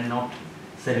commemoration and not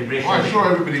celebration. Well, I'm sure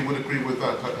everybody would agree with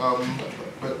that. I'm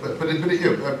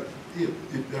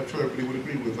sure everybody would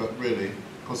agree with that, really.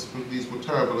 Because these were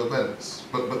terrible events,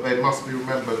 but they must be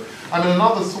remembered. I mean,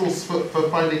 another source for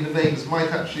finding the names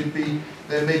might actually be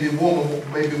there may be war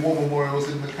memorials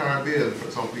in the Caribbean. For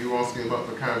example, you were asking about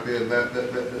the Caribbean.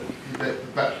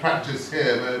 That practice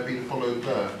here may have been followed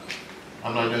there.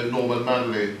 And I know Norman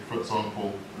Manley, for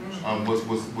example,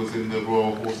 was in the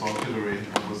Royal Horse Artillery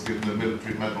and was given the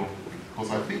military medal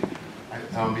because I think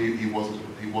he wasn't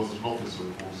an officer,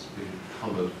 of course, being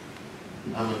coloured.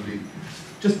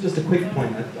 Just a quick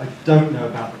point. I don't know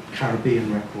about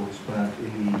Caribbean records, but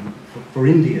for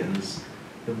Indians,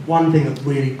 the one thing that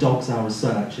really dogs our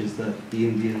research is that the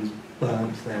Indians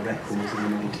burnt their records in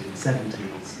the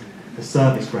 1970s, the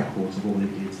service records of all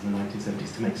Indians in the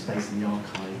 1970s, to make space in the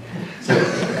archive. So,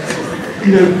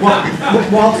 you know,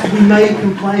 whilst we may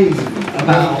complain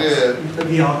about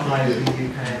the archive in the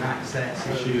UK and access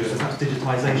issues and perhaps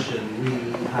digitisation,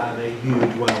 we have a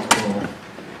huge wealth of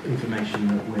information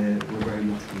that we're very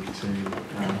lucky to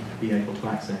be able to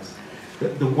access.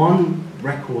 The one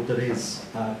record that is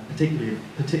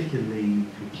particularly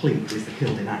complete is the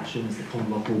Killed in Action, is the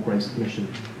Commonwealth War Graves Commission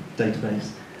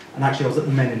database. And actually I was at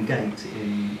the Menin Gate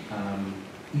in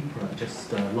Ypres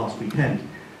just last weekend,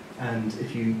 and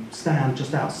if you stand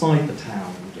just outside the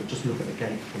town and just look at the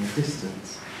gate from a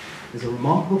distance, there's a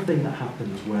remarkable thing that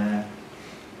happens where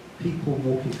people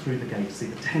walking through the gate see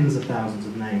the tens of thousands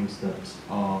of names that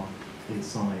are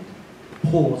inside,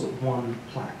 pause at one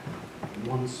plaque,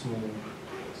 one small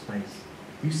space.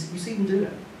 You see them do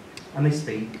it. And they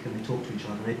speak, and they talk to each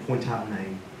other, and they point out a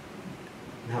name,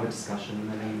 and have a discussion,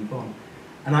 and then they move on.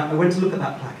 And I went to look at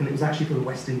that plaque, and it was actually for the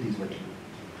West Indies Regiment.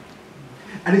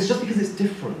 And it's just because it's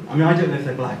different. I mean, I don't know if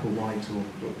they're black or white or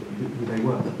who they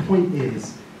were. The point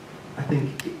is, I think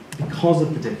because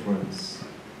of the difference,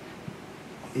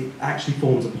 it actually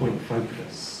forms a point of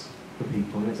focus for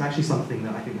people, and it's actually something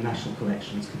that I think the National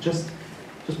Collections could just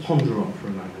ponder on for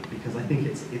a moment, because I think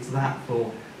it's that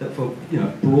for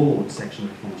broad section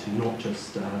of the community, not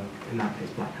just in that case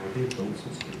Black Caribbean, but all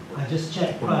sorts of people. I just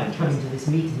checked prior to coming to this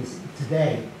meeting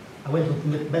today. I went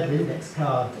on the Medal Index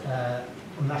card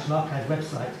on the National Archives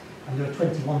website, and there are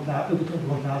over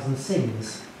 21,000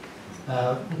 SINs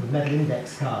with Medal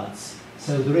Index cards.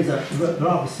 So there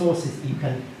are resources that you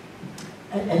can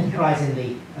enterprise in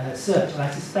the search, and I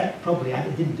suspect probably, I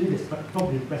didn't do this, but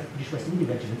probably the British West India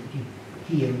Regiment, if you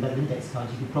key in Medal Index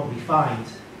cards, you can probably find,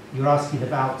 you're asking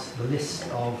about the list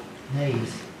of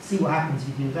names. See what happens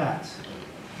if you do that.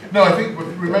 No, I think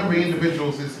remembering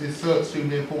individuals is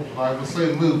extremely important. I was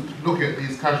so moved to look at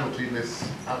these casualty lists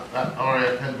at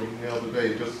RAF Hendon the other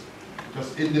day,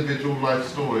 just individual life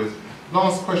stories.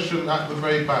 Last question at the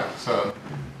very back, sir.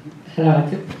 Hello, I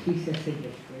took GCSE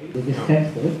history with this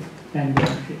textbook, and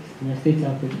it's the most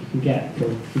detailed book you can get for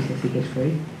GCSE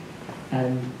history.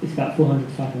 And it's about 400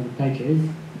 to 500 pages.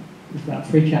 There's about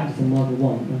 3 chapters in Model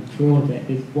 1, and through all of it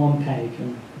is 1 page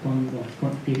on one's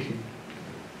contribution.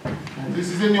 This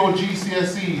is in your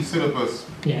GCSE syllabus?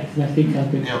 Yeah, it's the most detailed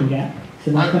book you can get.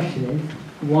 So my question is,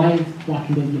 why is Black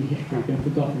and Indian history been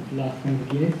forgotten for the last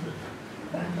 100 years?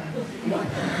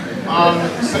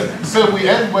 So we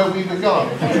end where we begun.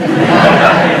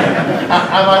 And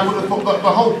I would have thought that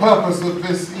the whole purpose of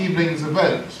this evening's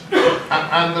event,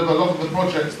 and of a lot of the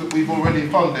projects that we've already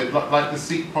funded, like the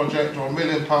SEEK project or £1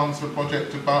 million for a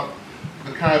project about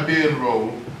the Caribbean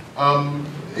role,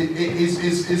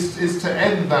 is to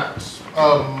end that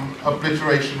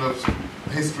obliteration of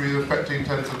history affecting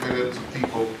tens of millions of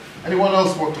people. Anyone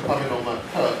else want to come in on that?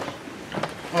 Kurt?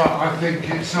 Well, I think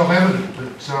it's self-evident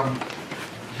that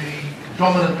the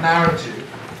dominant narrative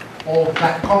of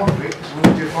that conflict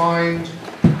was defined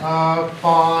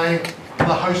by the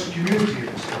host community in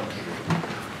this country.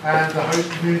 And the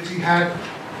host community had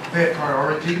their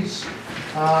priorities,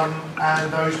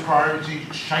 and those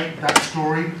priorities shaped that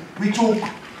story. We talk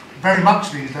very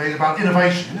much these days about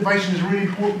innovation. Innovation is a really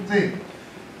important thing.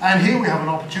 And here we have an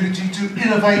opportunity to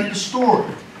innovate the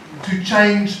story, to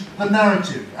change the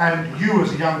narrative. And you,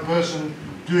 as a young person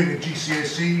doing a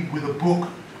GCSE with a book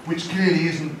which clearly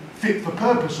isn't fit for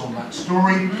purpose on that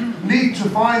story, need to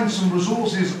find some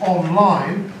resources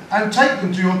online and take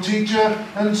them to your teacher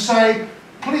and say,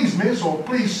 please miss, or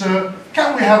please sir,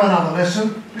 can we have another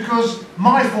lesson? Because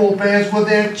my forebears were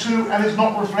there too, and it's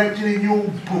not reflected in your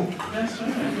book. How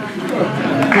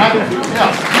did you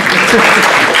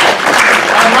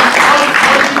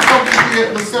come to be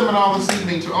at the seminar this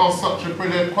evening to ask such a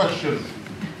brilliant question?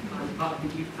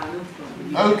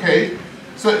 Okay,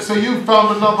 so you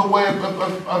found another way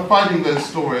of finding those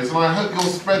stories, and I hope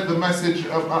you'll spread the message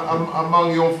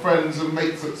among your friends and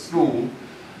mates at school.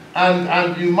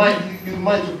 And you might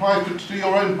apply to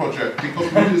your own project,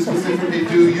 because we do specifically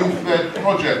do youth-led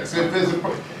projects. If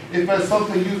there's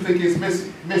something you think is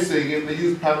missing in the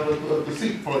youth panel of the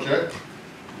SEEK project,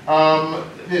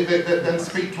 then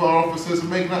speak to our officers and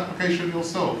make an application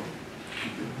yourself.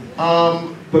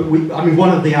 But one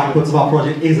of the outputs of our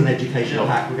project is an educational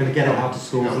pack. We're going to get it out to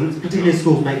schools, and particularly as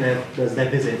schools make their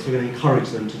visits, we're going to encourage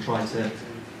them to try to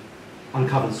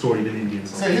uncover the story of an Indian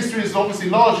side. So history is obviously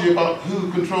largely about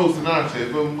who controls the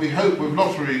narrative, and we hope with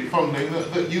lottery funding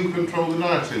that you control the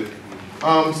narrative.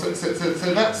 So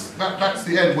that's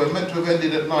the end. We're meant to have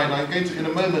ended at 9. I'm going to, in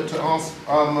a moment, to ask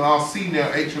our senior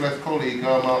HLF colleague,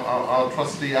 our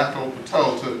trustee Atul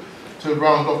Patel, to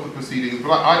round off the proceedings.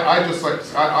 But I just like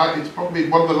to, it's probably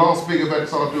one of the last big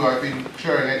events I'll do. I've been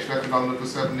chairing HLF in London for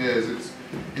 7 years.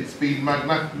 It's been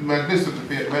magnificent to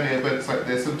be at many events like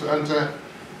this,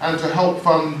 and to help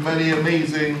fund many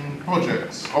amazing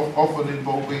projects, often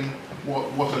involving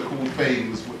what are called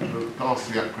BAMEs, which are a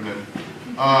ghastly acronym.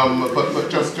 But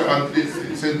just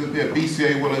it's in the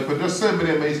BCA will open. Just so many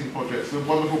amazing projects. The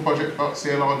wonderful project about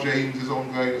CLR James is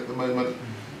ongoing at the moment.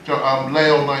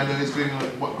 Leon, I know, is doing a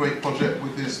great project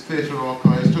with his theatre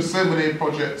archives. Just so many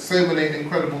projects, so many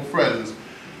incredible friends.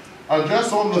 And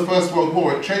just on the First World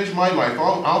War, it changed my life.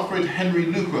 Alfred Henry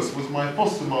Lucas was my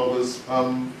foster mother's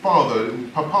father,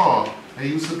 Papa. And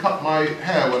he used to cut my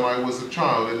hair when I was a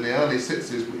child in the early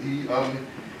 60s.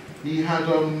 He had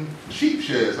sheep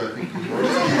shears, I think he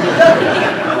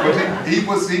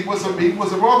was. But he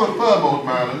was a rather firm old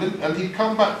man, and he'd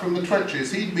come back from the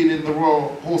trenches. He'd been in the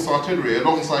Royal Horse Artillery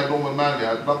alongside Norman Manley.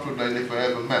 I'd love to have known if I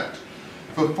ever met.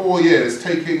 For 4 years,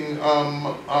 taking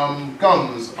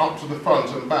guns up to the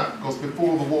front and back, because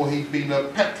before the war he'd been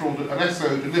an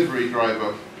Esso delivery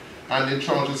driver. and in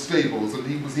charge of stables, and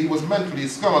he was mentally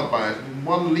scarred by it. In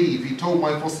one leave, he told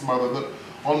my foster mother that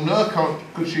on no account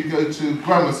could she go to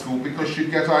grammar school because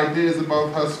she'd get ideas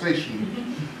above her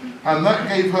station. And that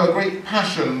gave her great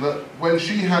passion that when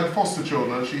she had foster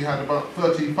children, she had about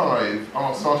 35,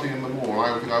 starting in the war,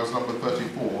 I think I was number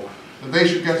 34, that they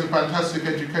should get a fantastic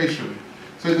education.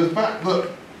 So the fact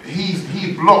that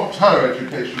he blocked her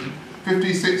education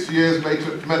 56 years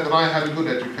later meant that I had a good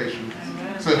education.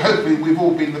 So hopefully we've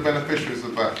all been the beneficiaries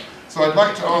of that. So I'd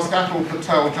like to ask Atul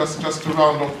Patel just to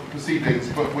round off the proceedings,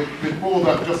 but before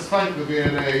that, just thank the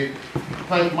V&A,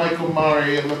 thank Michael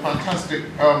Murray and the fantastic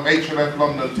HLF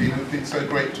London team who've been so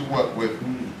great to work with.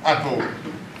 Atul.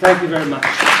 Thank you very much.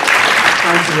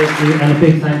 Absolutely, and a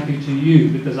big thank you to you,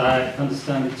 because I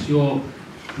understand it's your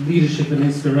leadership and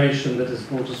inspiration that has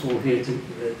brought us all here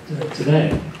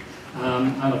today.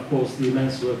 And of course the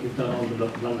immense work you've done on the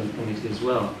London Committee as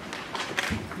well.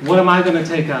 What am I going to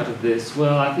take out of this?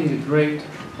 Well, I think a great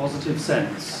positive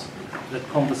sense that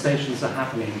conversations are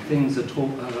happening, things are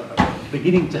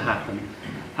beginning to happen,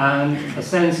 and a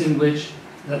sense in which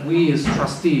that we as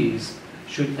trustees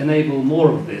should enable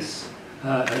more of this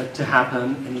to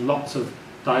happen in lots of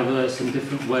diverse and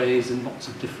different ways in lots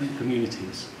of different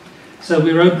communities. So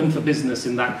we're open for business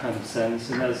in that kind of sense,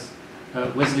 and as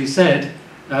Wesley said,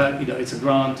 it's a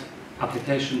grant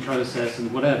application process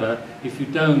and whatever. If you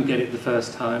don't get it the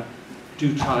first time,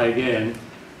 do try again.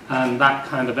 And that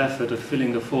kind of effort of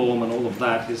filling the form and all of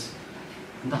that is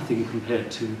nothing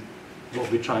compared to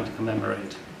what we're trying to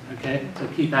commemorate. Okay? So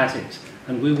keep at it.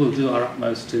 And we will do our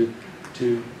utmost to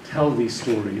tell these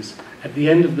stories. At the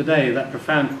end of the day, that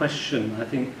profound question, I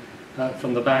think,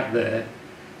 from the back there,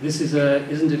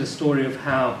 isn't it a story of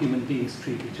how human beings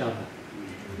treat each other?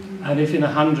 And if in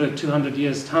 100, 200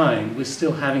 years' time we're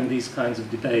still having these kinds of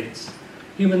debates,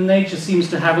 human nature seems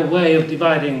to have a way of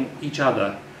dividing each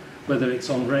other, whether it's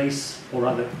on race or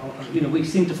other, we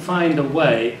seem to find a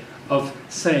way of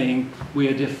saying we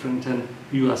are different and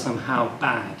you are somehow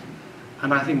bad.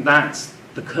 And I think that's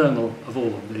the kernel of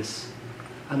all of this.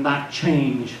 And that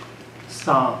change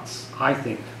starts, I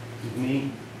think, with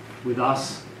me, with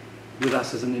us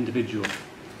as an individual.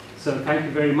 So thank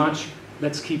you very much.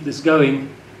 Let's keep this going.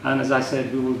 And as I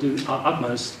said, we will do our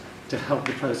utmost to help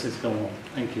the process go on.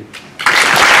 Thank you.